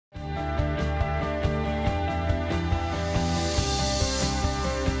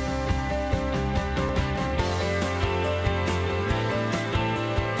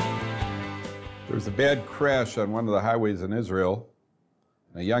bad crash on one of the highways in Israel.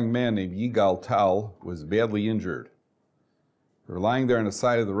 A young man named Yigal Tal was badly injured. They were lying there on the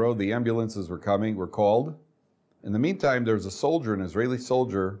side of the road. The ambulances were called. In the meantime, there was a soldier, an Israeli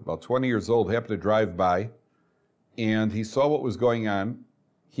soldier, about 20 years old, happened to drive by, and he saw what was going on.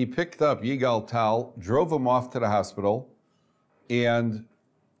 He picked up Yigal Tal, drove him off to the hospital, and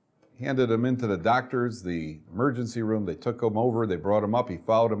handed him into the doctors, the emergency room. They took him over, they brought him up, he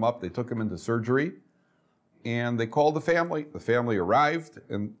followed him up, they took him into surgery, and they called the family. The family arrived,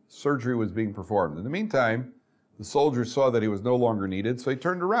 and surgery was being performed. In the meantime, the soldier saw that he was no longer needed, so he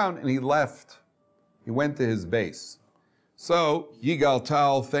turned around and he left. He went to his base. So Yigal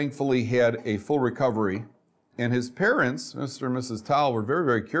Tal thankfully had a full recovery, and his parents, Mr. and Mrs. Tal, were very,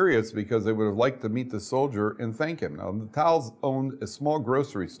 very curious because they would have liked to meet the soldier and thank him. Now, the Tals owned a small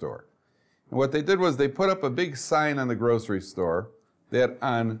grocery store. And what they did was they put up a big sign on the grocery store that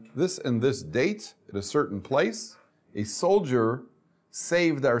on this and this date, at a certain place, a soldier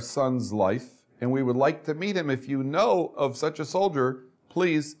saved our son's life, and we would like to meet him. If you know of such a soldier,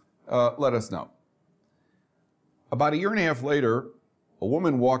 please let us know. About a year and a half later, a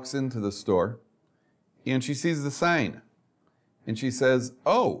woman walks into the store, and she sees the sign. And she says,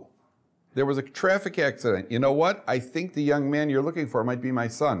 "Oh, there was a traffic accident. You know what? I think the young man you're looking for might be my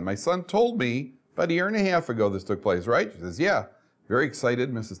son. My son told me about a year and a half ago this took place, right?" She says, "Yeah." Very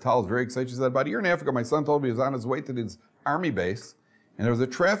excited. Mrs. Tal is very excited. She said, "About a year and a half ago, my son told me he was on his way to his army base, and there was a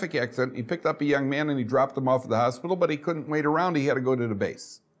traffic accident. He picked up a young man and he dropped him off at the hospital, but he couldn't wait around. He had to go to the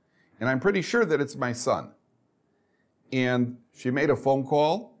base. And I'm pretty sure that it's my son." And she made a phone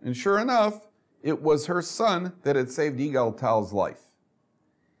call, and sure enough, it was her son that had saved Yigal Tal's life.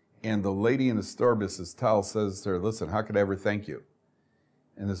 And the lady in the store, Mrs. Tal, says to her, "Listen, how could I ever thank you?"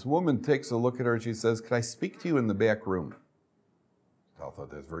 And this woman takes a look at her and she says, "Could I speak to you in the back room?" Tal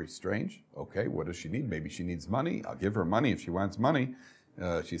thought that's very strange. Okay, what does she need? Maybe she needs money. I'll give her money if she wants money.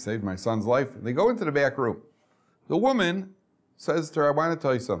 She saved my son's life. They go into the back room. The woman says to her, "I want to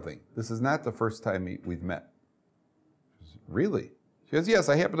tell you something. This is not the first time we've met." She says, "Really?" She goes, "Yes,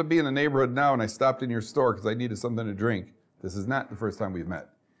 I happen to be in the neighborhood now and I stopped in your store because I needed something to drink. This is not the first time we've met.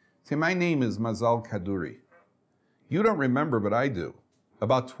 See, my name is Mazal Kaduri. You don't remember, but I do.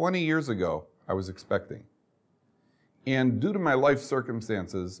 About 20 years ago, I was expecting. And due to my life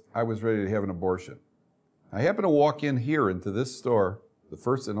circumstances, I was ready to have an abortion. I happened to walk in here into this store, the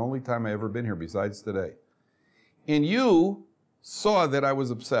first and only time I ever been here besides today. And you saw that I was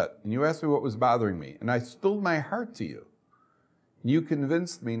upset, and you asked me what was bothering me, and I spilled my heart to you. You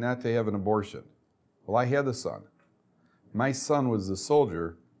convinced me not to have an abortion. Well, I had a son. My son was the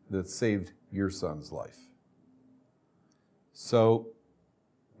soldier that saved your son's life." So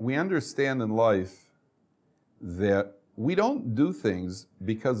we understand in life that we don't do things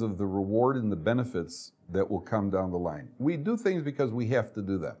because of the reward and the benefits that will come down the line. We do things because we have to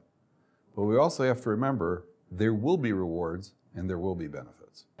do them. But we also have to remember there will be rewards and there will be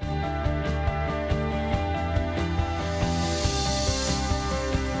benefits.